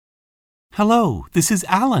Hello, this is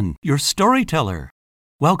Alan, your storyteller,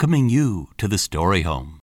 welcoming you to the Story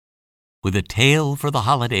Home, with a tale for the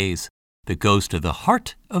holidays that goes to the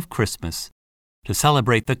heart of Christmas to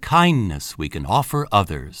celebrate the kindness we can offer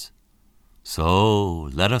others. So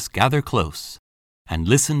let us gather close and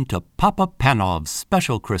listen to Papa Panov's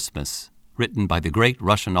Special Christmas, written by the great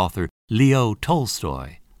Russian author Leo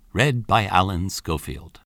Tolstoy, read by Alan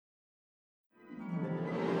Schofield.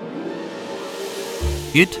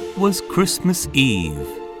 It was Christmas Eve,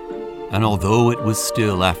 and although it was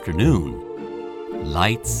still afternoon,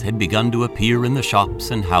 lights had begun to appear in the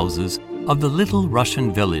shops and houses of the little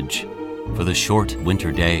Russian village, for the short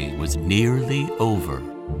winter day was nearly over.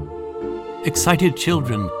 Excited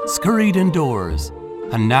children scurried indoors,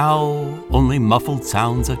 and now only muffled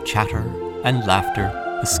sounds of chatter and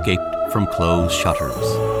laughter escaped from closed shutters.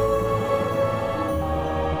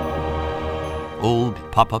 Old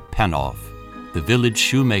Papa Panov, the village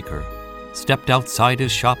shoemaker, stepped outside his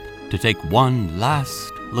shop to take one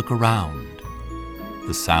last look around.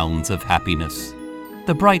 The sounds of happiness,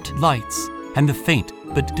 the bright lights, and the faint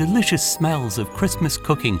but delicious smells of Christmas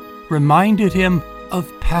cooking reminded him of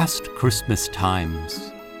past Christmas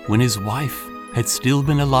times, when his wife had still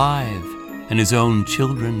been alive and his own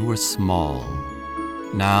children were small.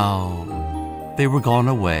 Now they were gone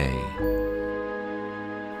away.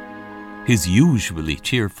 His usually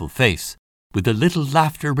cheerful face, with the little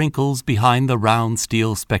laughter wrinkles behind the round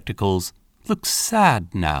steel spectacles, looked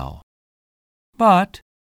sad now. But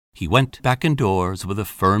he went back indoors with a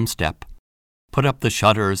firm step, put up the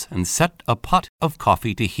shutters, and set a pot of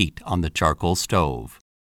coffee to heat on the charcoal stove.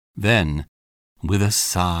 Then, with a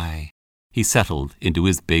sigh, he settled into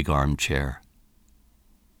his big armchair.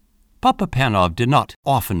 Papa Panov did not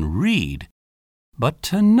often read, but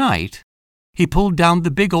tonight he pulled down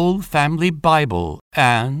the big old family Bible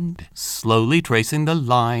and, slowly tracing the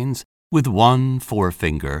lines with one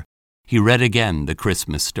forefinger, he read again the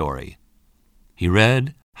Christmas story. He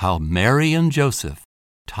read how Mary and Joseph,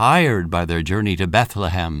 tired by their journey to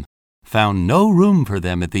Bethlehem, found no room for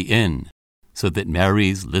them at the inn, so that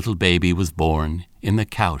Mary's little baby was born in the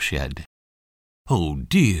cowshed. Oh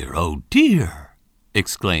dear,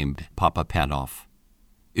 exclaimed Papa Panov.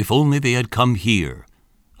 If only they had come here,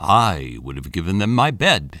 I would have given them my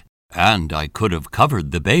bed, and I could have covered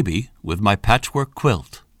the baby with my patchwork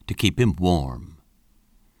quilt to keep him warm.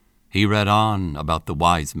 He read on about the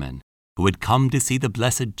wise men who had come to see the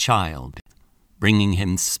blessed child, bringing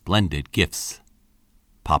him splendid gifts.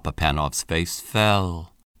 Papa Panov's face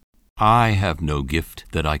fell. I have no gift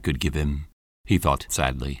that I could give him, he thought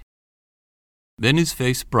sadly. Then his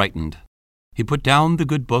face brightened. He put down the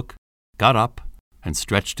good book, got up, and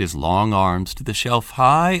stretched his long arms to the shelf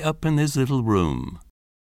high up in his little room.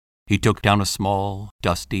 He took down a small,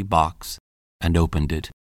 dusty box and opened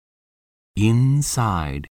it.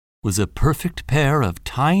 Inside was a perfect pair of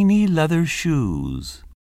tiny leather shoes.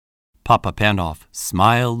 Papa Panov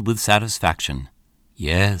smiled with satisfaction.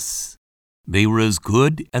 Yes, they were as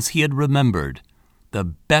good as he had remembered, the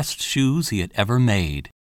best shoes he had ever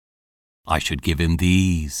made. I should give him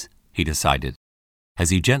these, he decided, as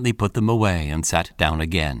he gently put them away and sat down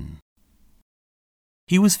again.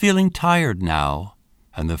 He was feeling tired now,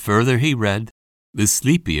 and the further he read, the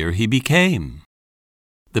sleepier he became.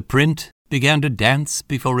 The print began to dance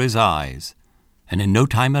before his eyes, and in no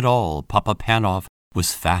time at all Papa Panov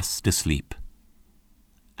was fast asleep.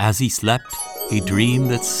 As he slept, he dreamed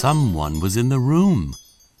that someone was in the room,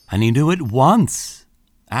 and he knew at once,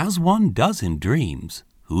 as one does in dreams,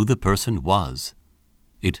 who the person was.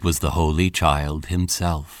 It was the Holy Child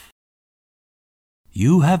himself.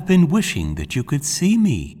 You have been wishing that you could see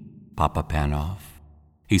me, Papa Panov,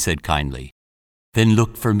 he said kindly. Then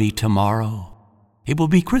look for me tomorrow. It will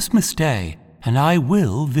be Christmas Day, and I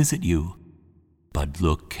will visit you. But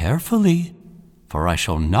look carefully, for I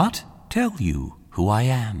shall not tell you who I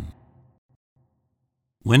am.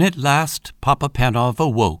 When at last Papa Panov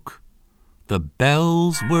awoke, the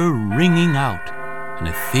bells were ringing out, and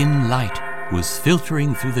a thin light was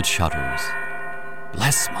filtering through the shutters.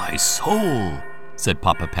 Bless my soul, said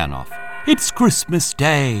Papa Panov. It's Christmas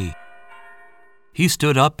Day. He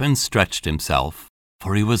stood up and stretched himself,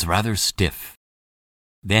 for he was rather stiff.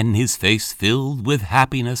 Then his face filled with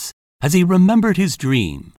happiness as he remembered his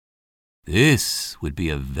dream. This would be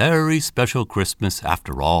a very special Christmas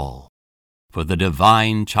after all, for the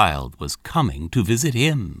divine child was coming to visit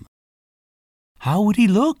him. How would he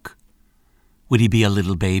look? Would he be a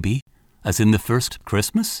little baby, as in the first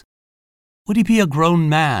Christmas? Would he be a grown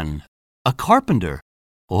man, a carpenter,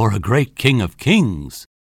 or a great king of kings?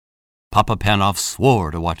 Papa Panov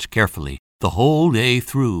swore to watch carefully the whole day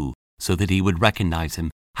through so that he would recognize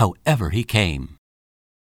him however he came.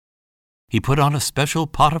 He put on a special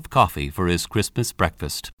pot of coffee for his Christmas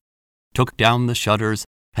breakfast, took down the shutters,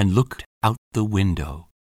 and looked out the window.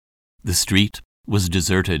 The street was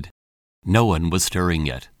deserted. No one was stirring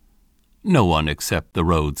yet. No one except the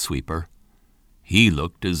road sweeper. He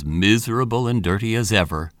looked as miserable and dirty as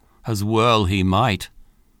ever, as well he might.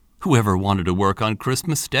 Whoever wanted to work on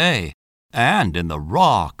Christmas Day, and in the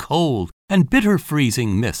raw, cold, and bitter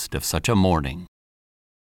freezing mist of such a morning?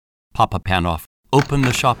 Papa Panov opened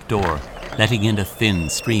the shop door, letting in a thin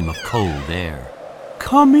stream of cold air.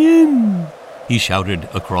 "Come in," he shouted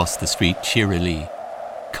across the street cheerily.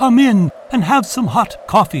 "Come in and have some hot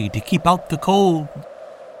coffee to keep out the cold."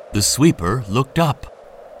 The sweeper looked up,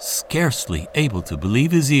 scarcely able to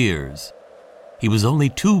believe his ears. He was only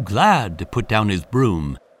too glad to put down his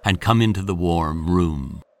broom and come into the warm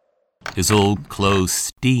room. His old clothes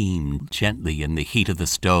steamed gently in the heat of the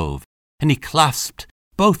stove, and he clasped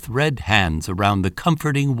both red hands around the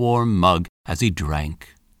comforting warm mug as he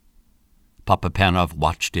drank. Papa Panov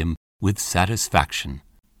watched him with satisfaction,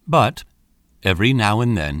 but every now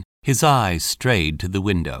and then his eyes strayed to the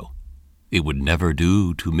window. It would never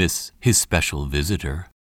do to miss his special visitor.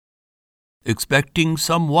 "Expecting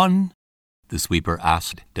someone?" the sweeper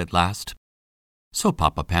asked at last. So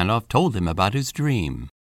Papa Panov told him about his dream.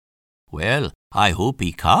 "Well, I hope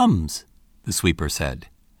he comes," the sweeper said.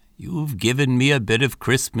 "You've given me a bit of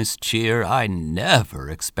Christmas cheer I never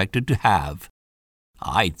expected to have.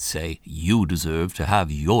 I'd say you deserve to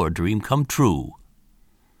have your dream come true."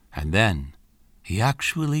 And then he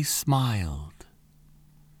actually smiled.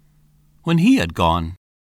 When he had gone,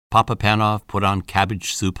 Papa Panov put on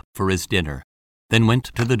cabbage soup for his dinner, then went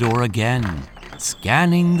to the door again,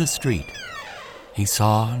 scanning the street. He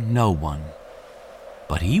saw no one,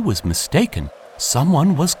 but he was mistaken.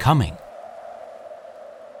 Someone was coming.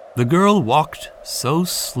 The girl walked so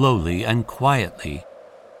slowly and quietly,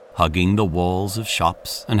 hugging the walls of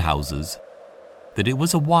shops and houses, that it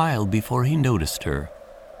was a while before he noticed her.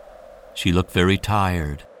 She looked very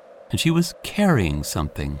tired, and she was carrying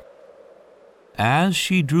something. As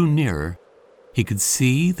she drew nearer, he could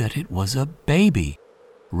see that it was a baby,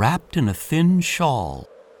 wrapped in a thin shawl.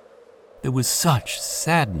 There was such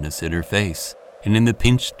sadness in her face, and in the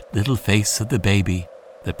pinched little face of the baby,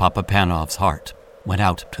 that Papa Panov's heart went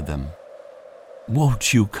out to them.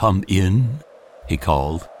 "Won't you come in?" he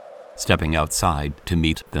called, stepping outside to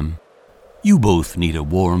meet them. "You both need a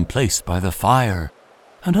warm place by the fire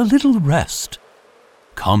and a little rest.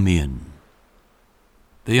 Come in."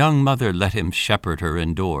 The young mother let him shepherd her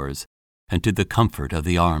indoors and to the comfort of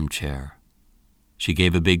the armchair. She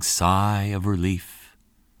gave a big sigh of relief.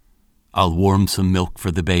 "I'll warm some milk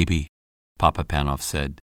for the baby," Papa Panov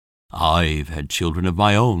said. "I've had children of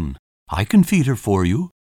my own. I can feed her for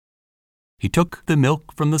you." He took the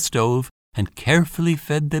milk from the stove and carefully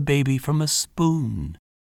fed the baby from a spoon,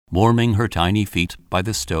 warming her tiny feet by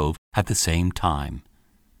the stove at the same time.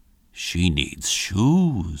 "She needs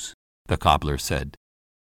shoes," the cobbler said.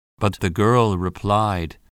 But the girl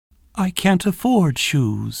replied, "I can't afford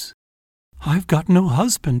shoes. I've got no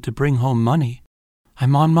husband to bring home money.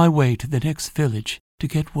 I'm on my way to the next village to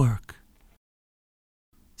get work."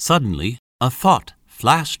 Suddenly, a thought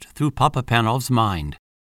flashed through Papa Panov's mind.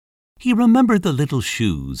 He remembered the little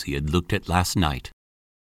shoes he had looked at last night,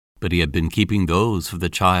 but he had been keeping those for the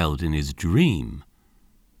child in his dream.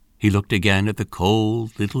 He looked again at the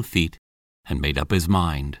cold little feet and made up his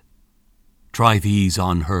mind. "Try these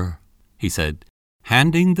on her," he said,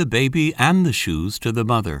 handing the baby and the shoes to the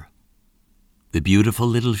mother. The beautiful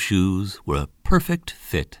little shoes were a perfect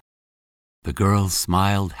fit. The girl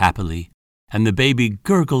smiled happily, and the baby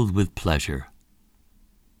gurgled with pleasure.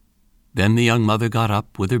 Then the young mother got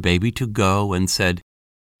up with her baby to go and said,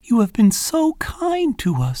 "You have been so kind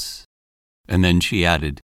to us." And then she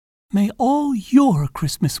added, "May all your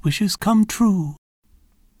Christmas wishes come true."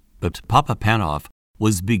 But Papa Panov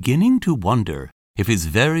was beginning to wonder if his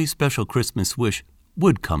very special Christmas wish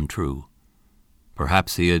would come true.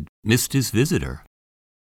 Perhaps he had missed his visitor.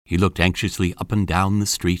 He looked anxiously up and down the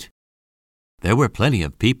street. There were plenty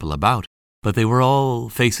of people about, but they were all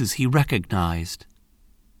faces he recognized.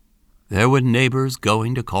 There were neighbors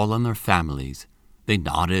going to call on their families. They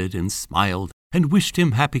nodded and smiled and wished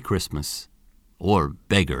him Happy Christmas. Or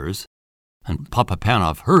beggars. And Papa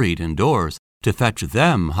Panov hurried indoors to fetch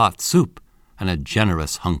them hot soup and a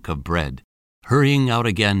generous hunk of bread, hurrying out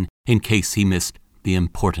again in case he missed the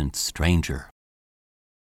important stranger.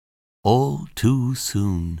 All too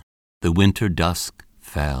soon, the winter dusk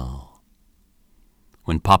fell.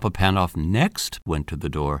 When Papa Panov next went to the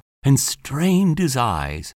door and strained his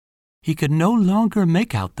eyes, he could no longer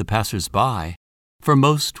make out the passers-by, for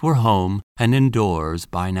most were home and indoors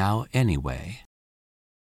by now anyway.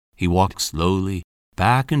 He walked slowly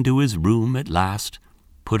back into his room at last,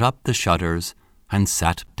 put up the shutters, and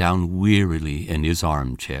sat down wearily in his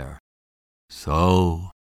armchair.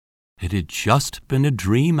 So, it had just been a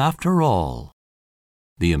dream after all.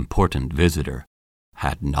 The important visitor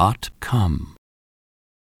had not come.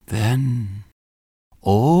 Then,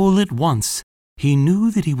 all at once, he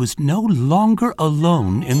knew that he was no longer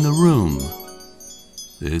alone in the room.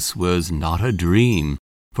 This was not a dream,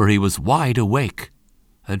 for he was wide awake.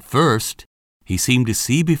 At first, he seemed to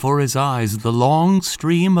see before his eyes the long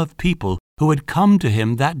stream of people who had come to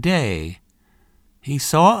him that day. He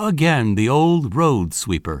saw again the old road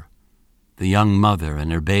sweeper, the young mother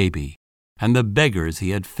and her baby, and the beggars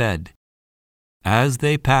he had fed. As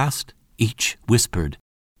they passed, each whispered,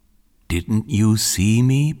 "Didn't you see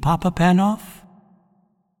me, Papa Panov?"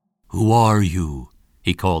 "Who are you?"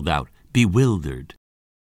 he called out, bewildered.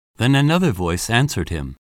 Then another voice answered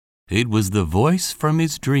him. It was the voice from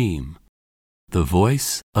his dream, the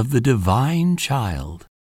voice of the divine child.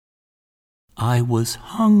 "I was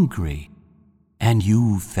hungry, and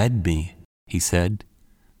you fed me," he said.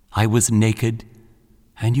 "I was naked,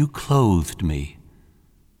 and you clothed me.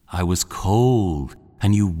 I was cold,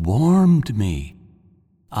 and you warmed me.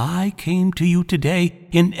 I came to you today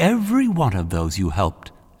in every one of those you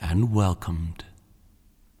helped and welcomed."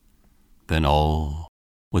 Then all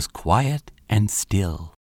was quiet and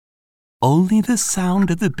still. Only the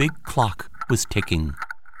sound of the big clock was ticking.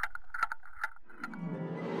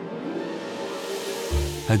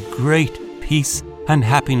 A great peace and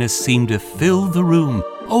happiness seemed to fill the room,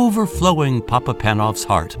 overflowing Papa Panov's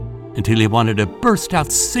heart, until he wanted to burst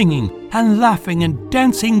out singing and laughing and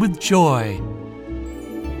dancing with joy.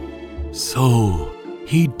 "So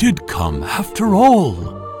he did come after all,"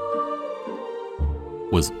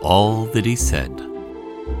 was all that he said.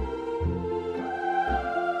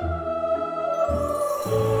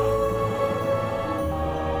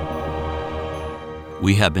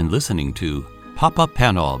 We have been listening to Papa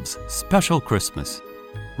Panov's Special Christmas,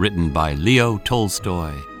 written by Leo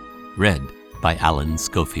Tolstoy, read by Alan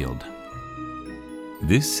Schofield.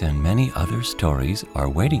 This and many other stories are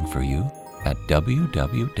waiting for you at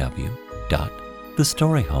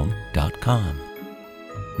www.thestoryhome.com.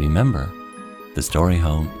 Remember, the Story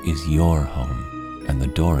Home is your home, and the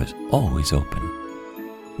door is always open.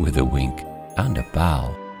 With a wink and a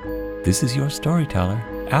bow, this is your storyteller,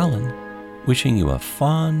 Alan, wishing you a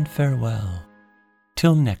fond farewell.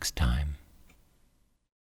 Till next time.